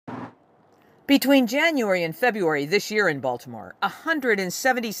Between January and February this year in Baltimore,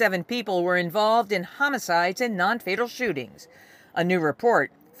 177 people were involved in homicides and non-fatal shootings. A new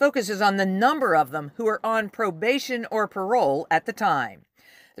report focuses on the number of them who were on probation or parole at the time.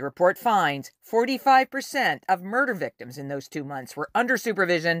 The report finds 45% of murder victims in those 2 months were under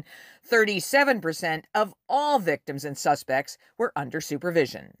supervision. 37% of all victims and suspects were under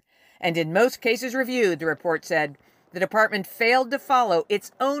supervision. And in most cases reviewed, the report said, the department failed to follow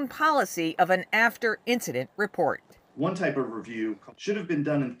its own policy of an after-incident report. One type of review should have been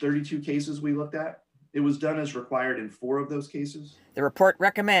done in 32 cases we looked at. It was done as required in 4 of those cases. The report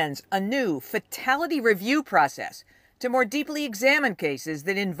recommends a new fatality review process to more deeply examine cases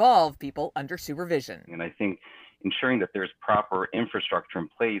that involve people under supervision. And I think ensuring that there's proper infrastructure in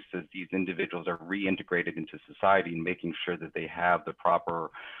place as these individuals are reintegrated into society and making sure that they have the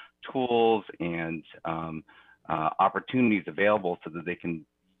proper tools and opportunities available so that they can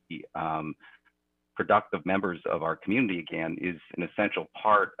be productive members of our community again is an essential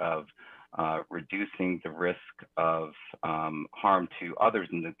part of reducing the risk of harm to others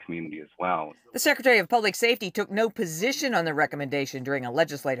in the community as well. The Secretary of Public Safety took no position on the recommendation during a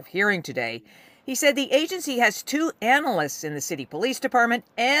legislative hearing today. He said the agency has 2 analysts in the city police department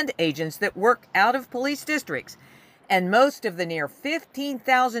and agents that work out of police districts. And most of the near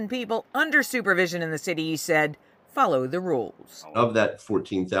 15,000 people under supervision in the city, he said, follow the rules. Of that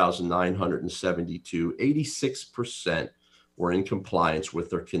 14,972, 86% were in compliance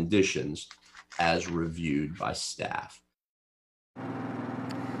with their conditions as reviewed by staff.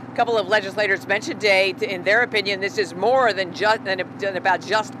 A couple of legislators mentioned today, in their opinion, this is more than about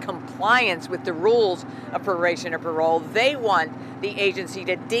just compliance with the rules of probation or parole. They want the agency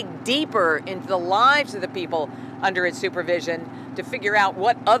to dig deeper into the lives of the people under its supervision to figure out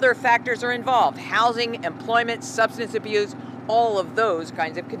what other factors are involved: housing, employment, substance abuse, all of those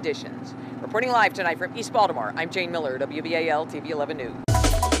kinds of conditions. Reporting live tonight from East Baltimore, I'm Jane Miller, WBAL-TV 11 News.